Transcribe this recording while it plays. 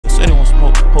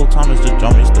time is the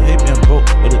drum. Used to hate being broke,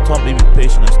 but it taught me to be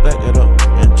patient and stack it up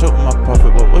and choke my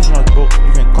profit. But what's not broke,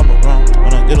 you can come around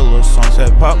when I get a little something.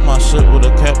 Said pop my shit with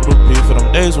a capital P for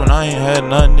them days when I ain't had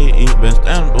nothing to eat. Been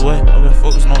standing away, I've been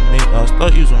focusing on me. I'll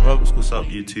start using rubbers. What's up,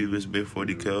 YouTube? It's Big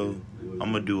 40K.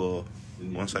 I'm gonna do a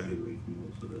 1 second.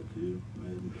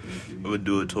 I'm gonna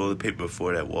do a toilet paper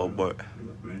for that Walmart.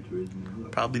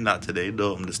 Probably not today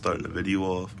though. I'm just starting the video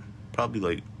off. Probably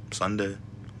like Sunday.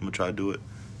 I'm gonna try to do it.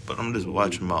 But I'm just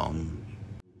watching my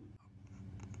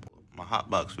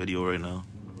hotbox video right now.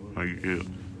 Oh, yeah.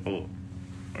 Oh,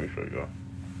 let me show y'all.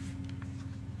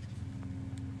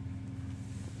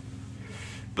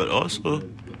 But also,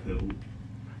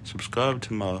 subscribe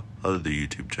to my other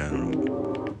YouTube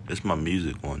channel. It's my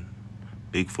music one,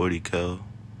 Big 40K.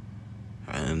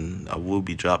 And I will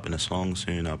be dropping a song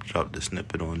soon. I'll drop the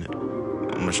snippet on it.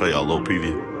 I'm gonna show y'all a little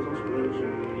preview.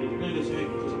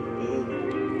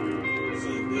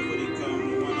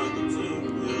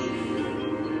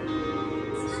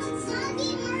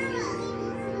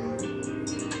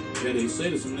 Yeah, they say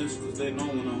this some niggas because they know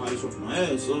when I'm high from my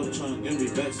ass up, trying to get me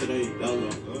back to that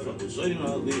 $8. Fuck the show you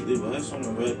how I leave there, but that's on the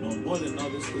rap. No more than all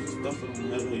this stuff I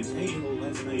don't have. He's hating whole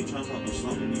last night, trying to talk to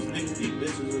something. These niggas, these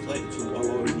bitches is like too all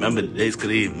over. Remember the days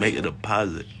could even make a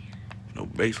deposit. No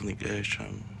breaks on the gas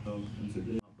trying.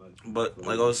 But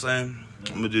like I was saying,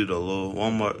 I'm gonna do the little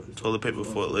Walmart toilet paper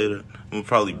for it later. I'm gonna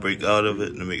probably break out of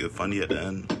it and make it funny at the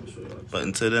end. But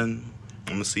until then,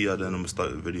 I'm gonna see y'all then. I'm gonna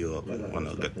start the video up when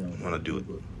I do it.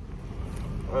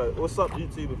 Alright, what's up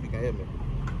YouTube if you can hear me?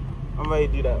 I'm ready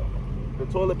to do that. The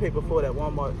toilet paper for that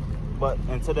Walmart. But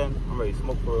until then, I'm ready to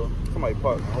smoke for real. Somebody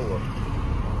park. Hold up.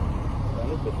 Man,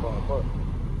 this bitch falling apart.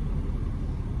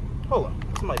 Hold up.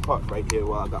 Somebody park right here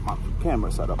while I got my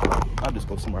camera set up. I'll just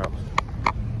go somewhere else.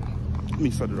 Let me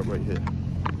set it up right here.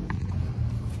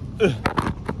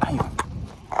 Damn.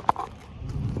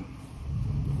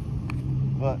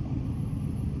 But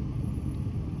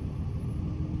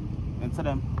until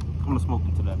then, I'm gonna smoke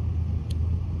into that.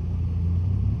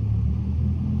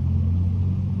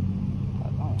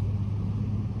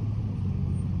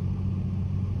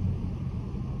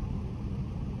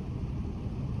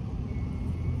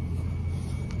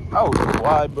 I was so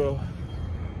wide, bro.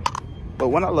 But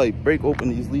when I like break open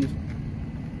these leaves,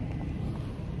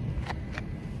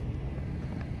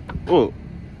 oh,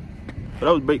 but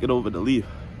I was breaking over the leaf.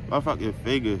 My fucking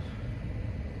fingers,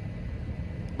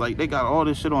 like they got all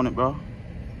this shit on it, bro.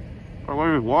 Like,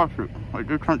 why just wash it? Like,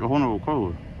 they turned the whole nother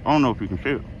color. I don't know if you can see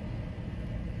it.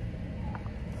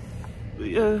 But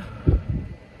yeah,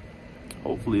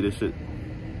 hopefully this shit,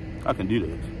 I can do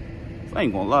this. I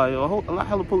ain't gonna lie, yo. A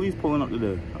lot of police pulling up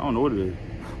today. I don't know what it is.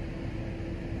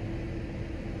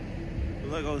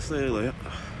 But like I was saying, like,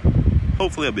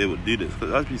 hopefully I'll be able to do this.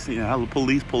 Because I be seeing hella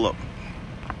police pull up.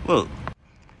 Look,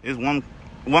 there's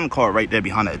one car right there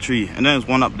behind that tree. And then there's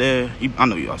one up there. I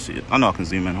know y'all see it. I know I can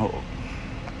zoom in. Hold on.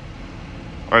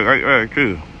 Right,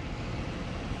 true.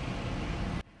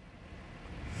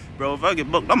 Bro, if I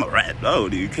get booked, I'm a rat. I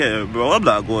don't even care, bro. I'm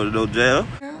not going to no jail.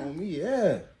 On me,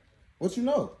 yeah. What you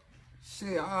know?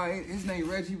 Shit, alright. His name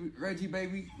Reggie,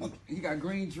 baby. He got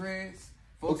green dreads.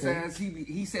 Folks says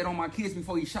he said on my kids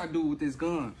before he shot dude with his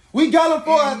gun. We got him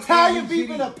for Italian beef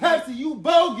and a Pepsi. You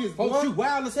bogus, boy. Folks, you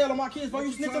wild as hell on my kids, bro.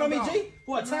 You snitching on me, G?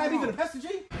 For Italian beef and a Pepsi, G?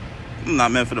 I'm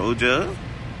not meant for the jail.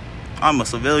 I'm a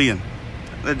civilian.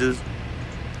 That just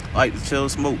like to chill,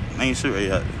 smoke. I ain't sure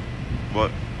yet.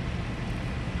 But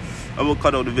I will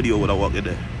cut out the video when I walk in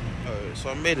there. Alright,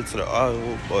 so I made it to the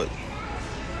aisle, but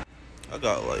I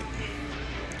got like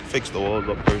fix the walls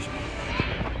up first.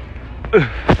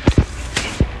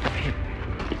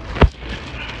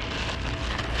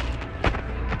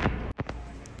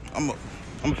 I'm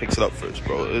gonna fix it up first,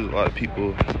 bro. There's a lot of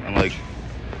people and like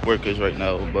workers right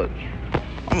now, but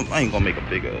I ain't gonna make a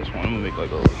big ass one. I'm gonna make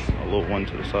like a little one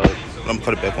to the side. I'm gonna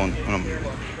cut it back on. And I'm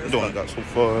doing what I got so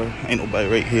far. Ain't nobody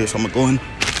right here, so I'm gonna go in.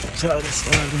 Try to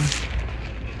slide in.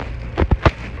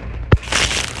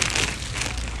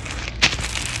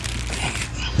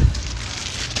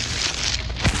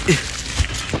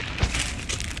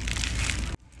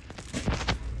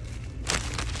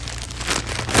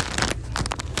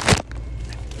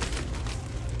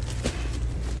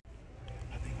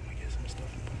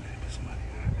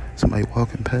 Somebody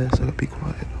walking past, I gotta be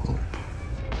quiet. Hold on.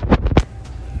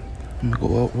 I'm gonna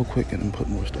go out real quick and then put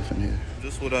more stuff in here.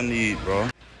 This is what I need, bro.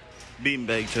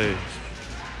 Beanbag chairs.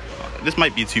 This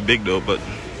might be too big though, but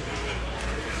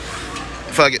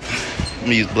fuck it. I'm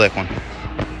gonna use the black one.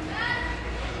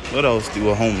 What else do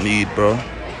a home need, bro?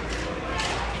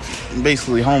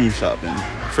 Basically home shopping.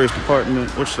 First apartment,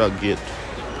 what should I get?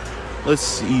 Let's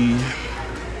see.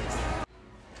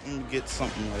 get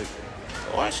something like,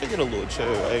 oh, I should get a little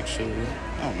chair, actually.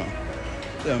 I don't know.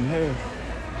 Damn hair.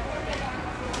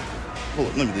 Hold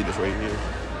up, let me leave this right here.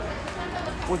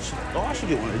 I should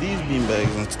get one of these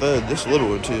beanbags instead. This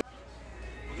littler too.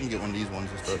 Let me get one of these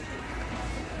ones instead.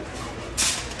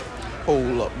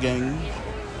 Hold up, gang.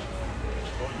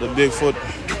 The Bigfoot.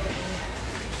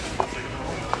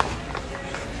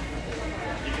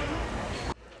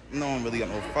 No one really got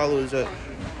no followers yet,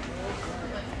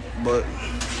 but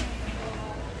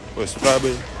for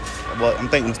subscribers. But I'm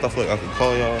thinking stuff like I could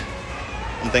call y'all.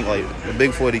 I'm thinking like the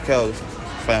Big 40 Cal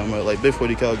family, like Big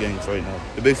 40 Cal gangs right now.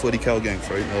 The Big 40 Cal gangs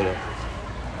right now. Though.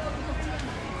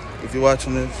 If you're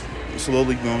watching this, it's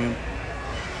slowly growing.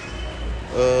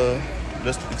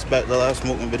 Just expect the last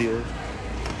smoking videos.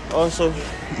 Also,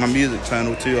 my music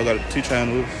channel too. I got 2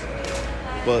 channels.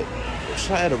 But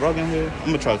should I add a rug in here? I'm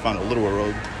gonna try to find a little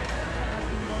rug.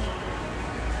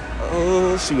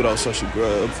 Let's see what else I should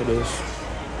grab for this.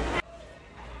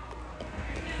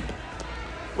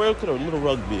 Where could a little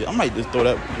rug be? I might just throw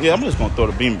that. Yeah, I'm just gonna throw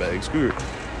the beanbag. Screw it.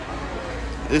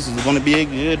 This is gonna be a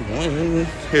good one.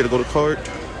 Here to go to cart.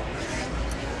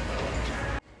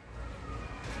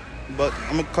 But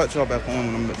I'm gonna cut y'all back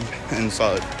on when I'm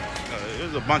inside.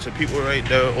 There's a bunch of people right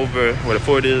there over where the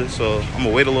fort is, so I'm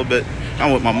gonna wait a little bit.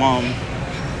 I'm with my mom.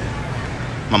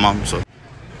 So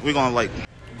we're gonna like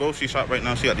grocery shop right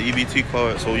now. She got the EBT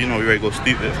card, so you know we ready to go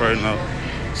steep it right now.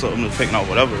 So I'm just taking out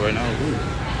whatever right now. Ooh.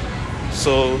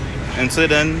 So until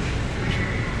then,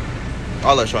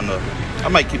 I'll let y'all know. I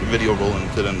might keep the video rolling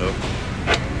until then though.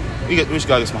 We just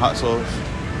gotta get some hot sauce.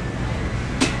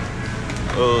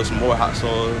 Some more hot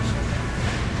sauce.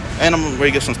 And I'm ready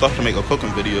to get some stuff to make a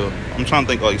cooking video. I'm trying to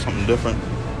think like something different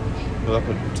that I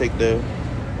could take there.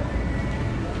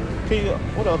 Okay,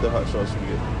 what other hot sauce should we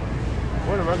get?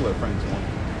 What are the regular Frank's one?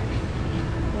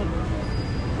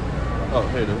 Oh,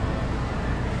 here it is.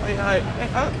 Hey,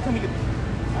 can we get?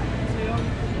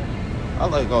 I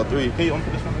like all 3. Can you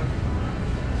put this one there?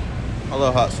 I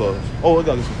love hot sauce. Oh, I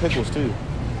gotta get some pickles too.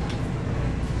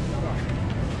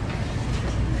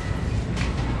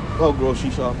 Oh, grocery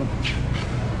shopping.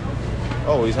 I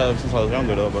always have since I was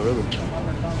younger though, but really.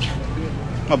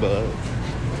 My bad.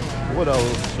 What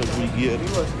else should we get?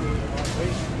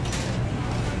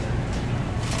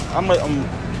 I might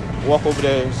walk over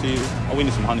there and see. Oh, we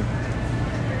need some honey.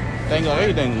 Dang, got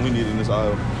everything we need in this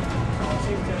aisle.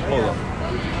 Hold up.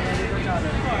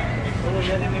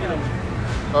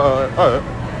 Alright.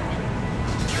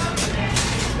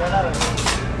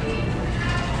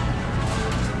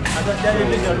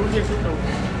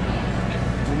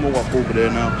 I'm gonna walk over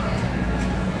there now.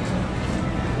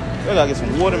 I gotta get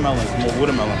some watermelon. Some more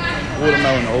watermelon.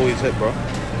 Watermelon always hit, bro.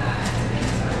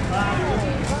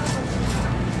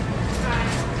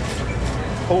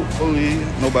 Hopefully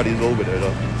nobody's over there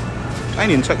though. I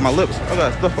ain't even checked my lips. I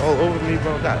got stuff all over me,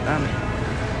 bro. God damn it.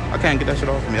 I can't get that shit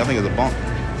off of me. I think it's a bump.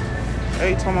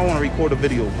 Every time I want to record a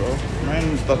video, bro.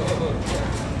 Random stuff.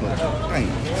 But, dang.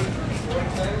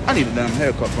 I need a damn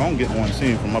haircut, bro. I don't get one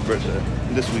soon for my birthday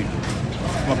this week.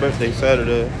 My birthday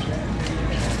Saturday.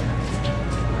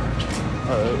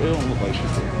 It don't look like shit.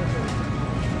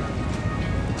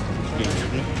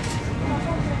 Excuse me.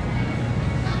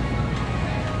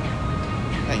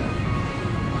 Dang.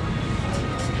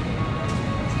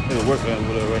 It'll work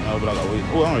over there right now, but I gotta wait.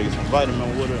 Oh, I'm gonna get some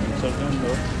vitamin water and stuff in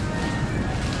though.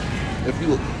 If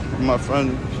you, my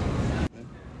friend,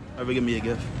 ever give me a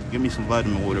gift, give me some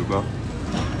vitamin water, bro.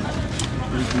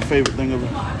 It's my favorite thing ever.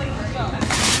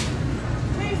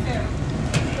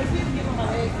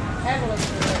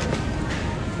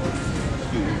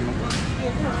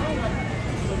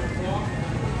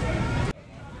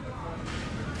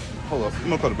 Hold up, I'm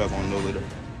gonna cut it back on though later.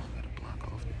 Gotta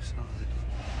block off this side.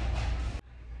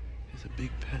 There's a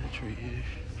big patch right here.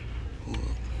 Hold up.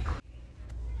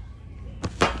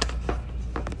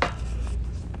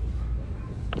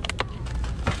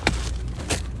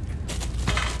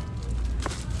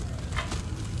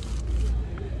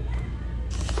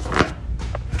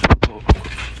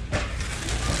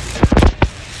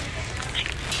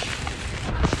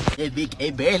 That bitch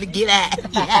can barely get out.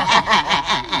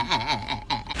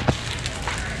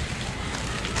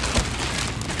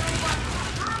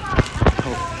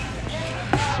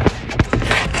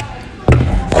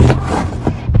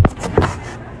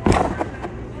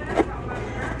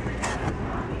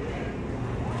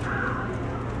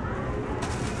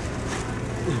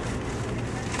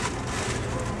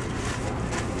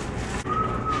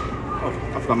 Oh,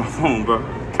 I forgot my phone, bro.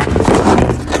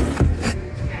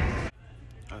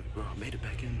 Bro, I made it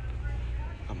back in.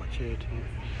 Got my chair too.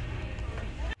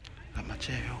 Got my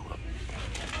chair, hold up.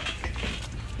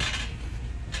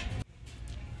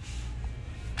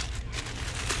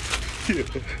 Yeah,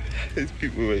 there's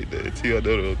people right there too. I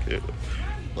know they don't care.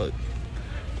 But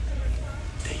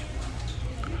damn,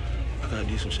 I gotta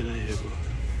do some shit out here, bro.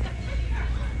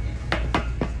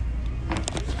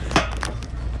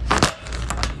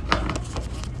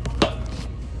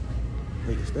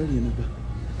 Like it's steady in the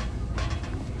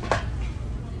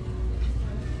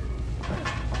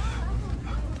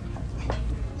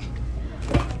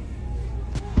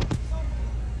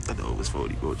I know it was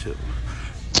 40, bro. Chill.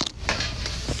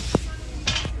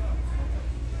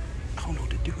 I don't know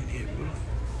what to do in here, bro.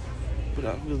 But I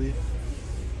really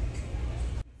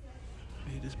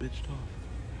made this bitch talk.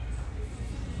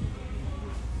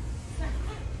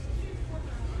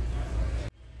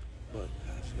 But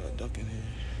I just got a duck in here,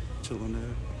 chilling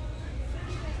there.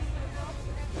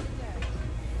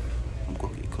 I'm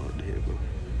gonna get caught there, bro.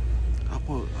 I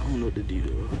don't know what to do,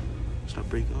 though. Should I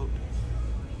break out?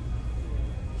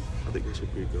 I think I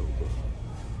should break out, bro.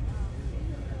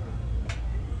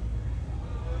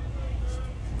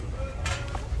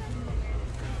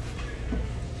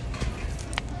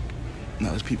 Nah,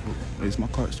 there's people. There's my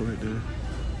cart store right there.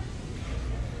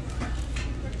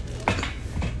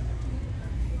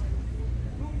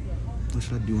 What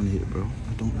should I do in here, bro?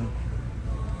 I don't know.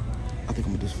 I think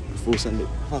I'm gonna just full send it.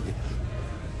 Fuck it.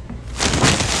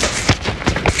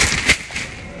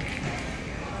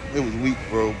 It was weak,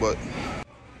 bro, but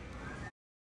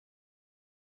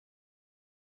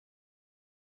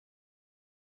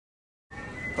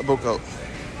I broke out.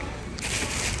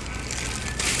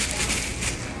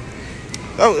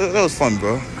 That was fun,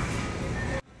 bro.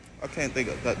 I can't think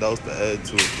that was the add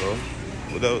to it, bro.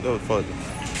 But that was fun.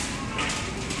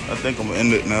 I think I'm gonna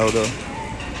end it now, though.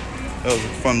 That was a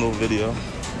fun little video.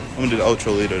 I'm gonna do the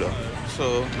outro later, though.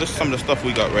 So this is some of the stuff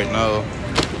we got right now.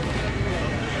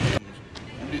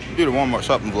 Do the Walmart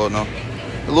shopping vlog now.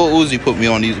 The little Uzi put me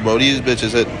on these, bro. These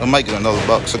bitches I might get another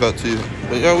box. I got two.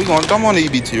 But yeah, I'm on the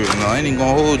EBT right now. I ain't even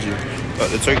gonna hold you.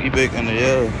 Got the turkey bacon,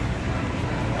 yeah.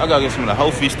 I gotta get some of the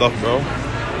healthy stuff, bro.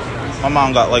 My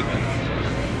mom got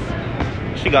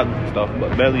she got stuff,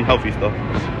 but barely healthy stuff.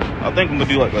 I think I'm gonna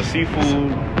do like a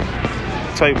seafood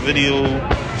type video,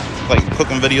 like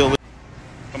cooking video.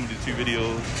 I'm gonna do 2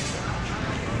 videos.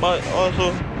 But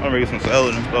also, I'm gonna get some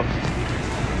salad and stuff.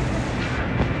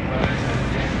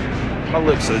 My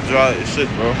lips are dry as shit,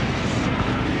 bro.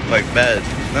 Like bad.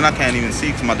 Then I can't even see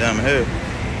because my damn hair.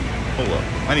 Hold up.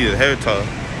 I need a hair tie.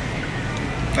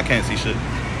 I can't see shit.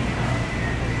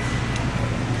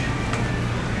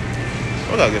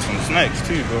 I gotta get some snacks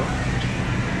too, bro.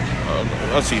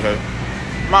 I see her.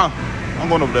 Mom, I'm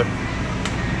going over there.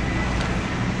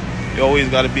 You always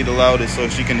gotta be the loudest so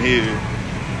she can hear you.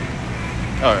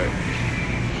 Alright.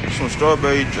 Some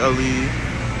strawberry jelly.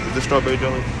 Is this strawberry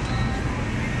jelly?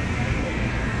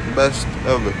 Best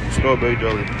ever. Strawberry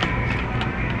jelly.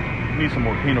 Need some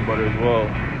more peanut butter as well.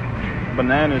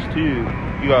 Bananas too.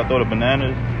 You gotta throw the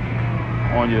bananas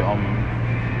on your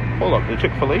hold up, the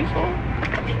Chick-fil-A store?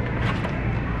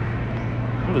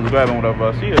 I'm just grabbing whatever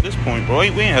I see at this point, bro. We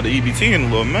ain't had the EBT in a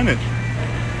little minute.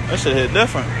 That shit hit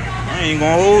different. I ain't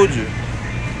gonna hold you.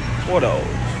 What else?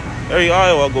 Every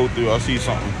aisle I go through, I see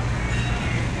something.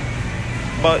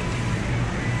 But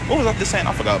what was I just saying?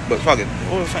 I forgot. But fuck it.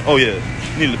 What was I saying? Oh yeah,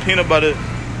 you need the peanut butter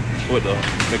with the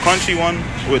crunchy one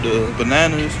with the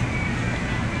bananas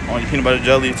on your peanut butter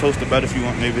jelly, toasted butter if you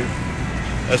want, maybe.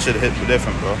 That shit hit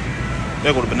different, bro.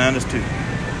 There go the bananas too.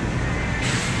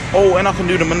 Oh, and I can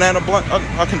do the banana blunt. I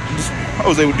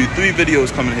was able to do 3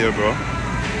 videos coming here, bro.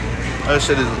 That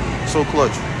shit is so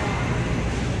clutch.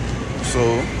 So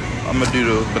I'm gonna do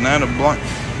the banana blunt.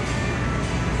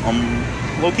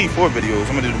 Low key 4 videos.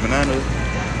 I'm gonna do the banana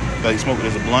that you smoke it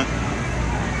as a blunt.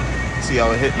 See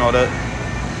how it hit and all that.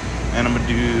 And I'm gonna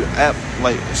do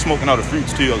like smoking all the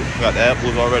fruits too. I got the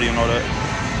apples already and all that.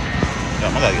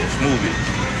 Damn, I gotta get a smoothie.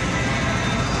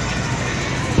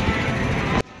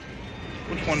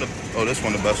 Which one? Oh, this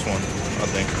one the best one, I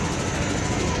think.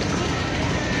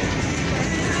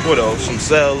 What else? Some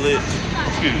salad.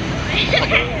 Excuse me.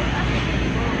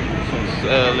 Some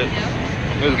salad.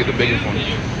 Let's get the biggest one.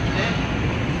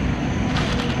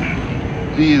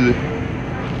 Easy.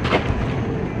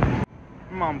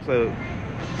 Mom said,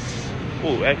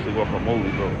 oh, actually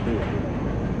guacamole, bro, too.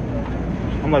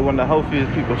 I'm like one of the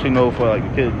healthiest people she knows for like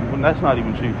a kid. Well, that's not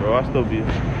even true, bro. I still be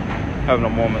having a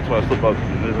moment where I slip up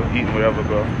and just eating whatever,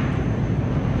 bro.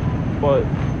 But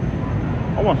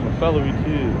I want some celery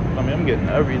too. I mean, I'm getting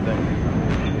everything.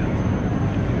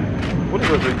 What is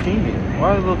a zucchini?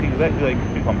 Why does it look exactly like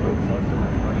cucumber?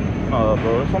 No,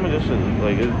 bro. Some of this shit is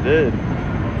like it's dead.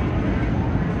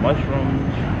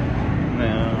 Mushrooms.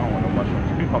 Man, I don't want no mushrooms.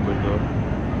 Cucumbers though.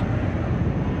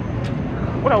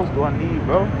 What else do I need,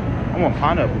 bro? I want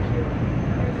pineapples.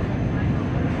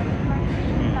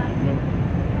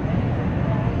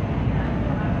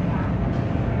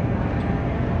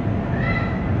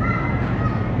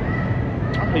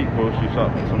 I hate grocery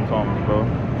shopping sometimes, bro.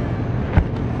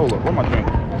 Hold up, where my drink?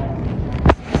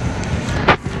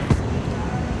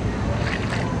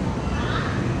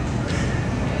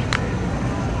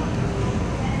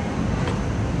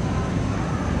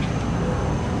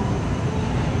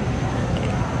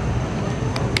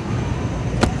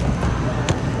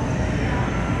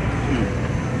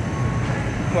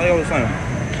 Like I was saying,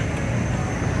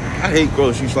 I hate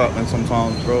grocery shopping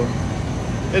sometimes, bro.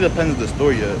 It depends on the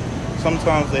store yet.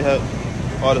 Sometimes they have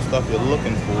all the stuff you're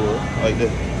looking for, like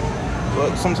that.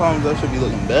 But sometimes that should be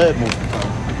looking bad most of the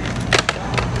time.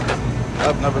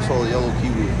 I've never saw a yellow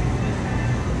kiwi.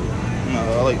 No,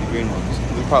 I like the green ones.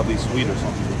 They're probably sweet or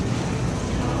something.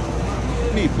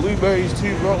 I need blueberries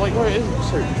too, bro. Like, where is the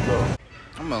search, bro?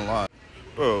 I'm gonna lie.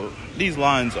 Bro, these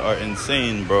lines are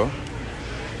insane, bro.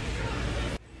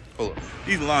 Hold up.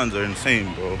 These lines are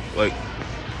insane, bro. Like,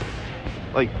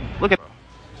 look at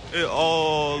it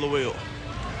all the way up.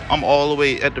 I'm all the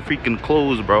way at the freaking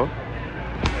close, bro.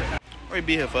 I'll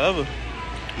be here forever.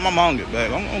 My mom get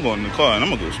back. I'm going in the car and I'm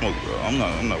gonna go smoke, bro. I'm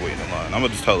not waiting in line. I'm gonna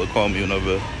just tell her to call me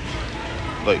whenever.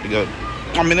 Like, they got.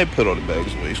 I mean, they put all the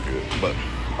bags away, screw. But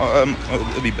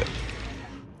I'll be back.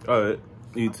 All right,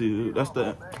 YouTube. That's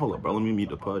the. Hold up, bro. Let me meet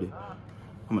the party.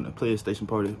 I'm in the PlayStation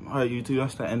party. All right, YouTube.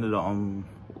 That's the end of the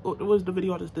What was the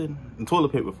video I just did? And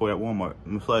toilet paper for at Walmart.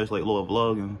 And flash like little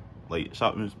vlog and like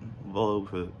shopping vlog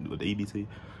for with the EBT.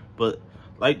 But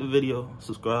like the video,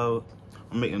 subscribe.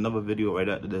 I'm making another video right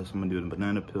after this. I'm gonna do the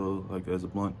banana peel like as a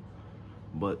blunt.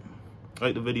 But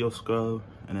like the video, subscribe,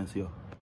 and then see y'all.